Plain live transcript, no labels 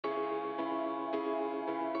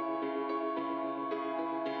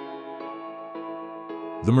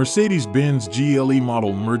The Mercedes Benz GLE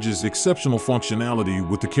model merges exceptional functionality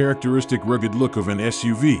with the characteristic rugged look of an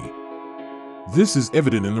SUV. This is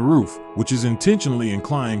evident in the roof, which is intentionally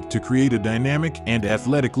inclined to create a dynamic and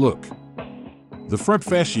athletic look. The front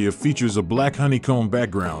fascia features a black honeycomb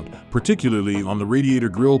background, particularly on the radiator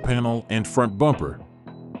grille panel and front bumper.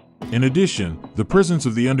 In addition, the presence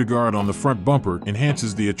of the underguard on the front bumper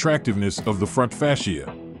enhances the attractiveness of the front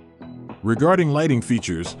fascia. Regarding lighting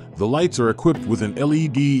features, the lights are equipped with an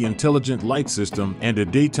LED intelligent light system and a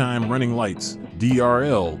daytime running lights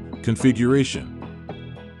 (DRL) configuration.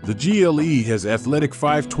 The GLE has athletic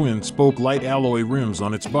 5 twin-spoke light alloy rims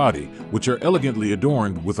on its body, which are elegantly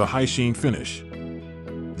adorned with a high-sheen finish.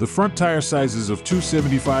 The front tire sizes of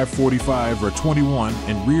 275/45 are 21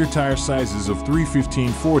 and rear tire sizes of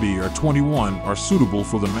 315/40 are 21 are suitable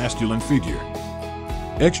for the masculine figure.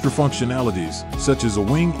 Extra functionalities, such as a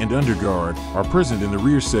wing and underguard, are present in the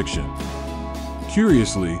rear section.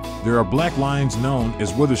 Curiously, there are black lines known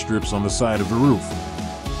as weather strips on the side of the roof.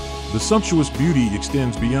 The sumptuous beauty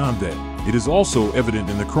extends beyond that. It is also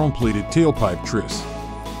evident in the chrome-plated tailpipe truss.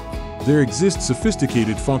 There exist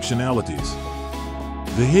sophisticated functionalities.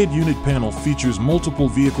 The head unit panel features multiple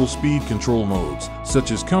vehicle speed control modes,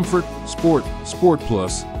 such as Comfort, Sport, Sport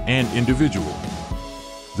Plus, and Individual.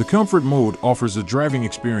 The Comfort mode offers a driving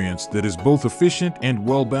experience that is both efficient and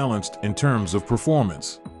well-balanced in terms of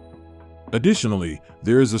performance. Additionally,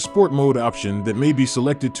 there is a Sport mode option that may be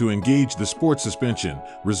selected to engage the sport suspension,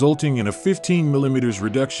 resulting in a 15 mm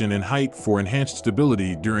reduction in height for enhanced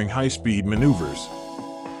stability during high-speed maneuvers.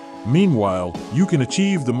 Meanwhile, you can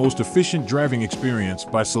achieve the most efficient driving experience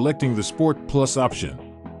by selecting the Sport Plus option.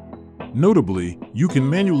 Notably, you can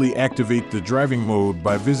manually activate the driving mode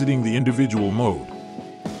by visiting the Individual mode.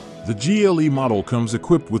 The GLE model comes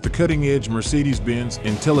equipped with the cutting-edge Mercedes-Benz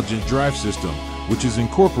Intelligent Drive System, which is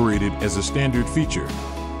incorporated as a standard feature.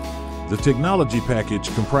 The technology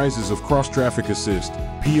package comprises of cross-traffic assist,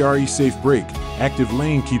 PRE safe brake, active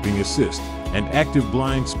lane keeping assist, and active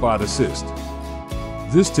blind spot assist.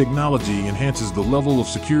 This technology enhances the level of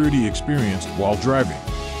security experienced while driving.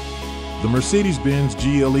 The Mercedes-Benz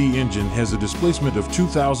GLE engine has a displacement of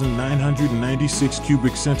 2,996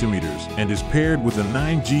 cubic centimeters and is paired with a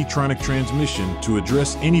 9G Tronic transmission to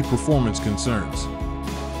address any performance concerns.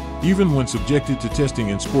 Even when subjected to testing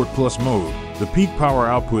in Sport Plus mode, the peak power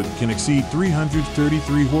output can exceed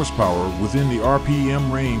 333 horsepower within the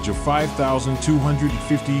RPM range of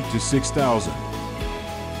 5,250 to 6,000.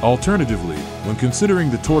 Alternatively, when considering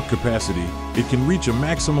the torque capacity, it can reach a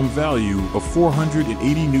maximum value of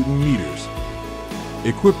 480 Nm.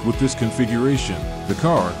 Equipped with this configuration, the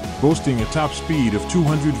car, boasting a top speed of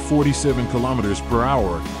 247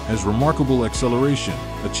 km/h, has remarkable acceleration,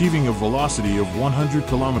 achieving a velocity of 100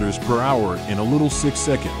 km/h in a little 6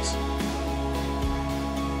 seconds.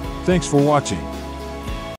 Thanks for watching.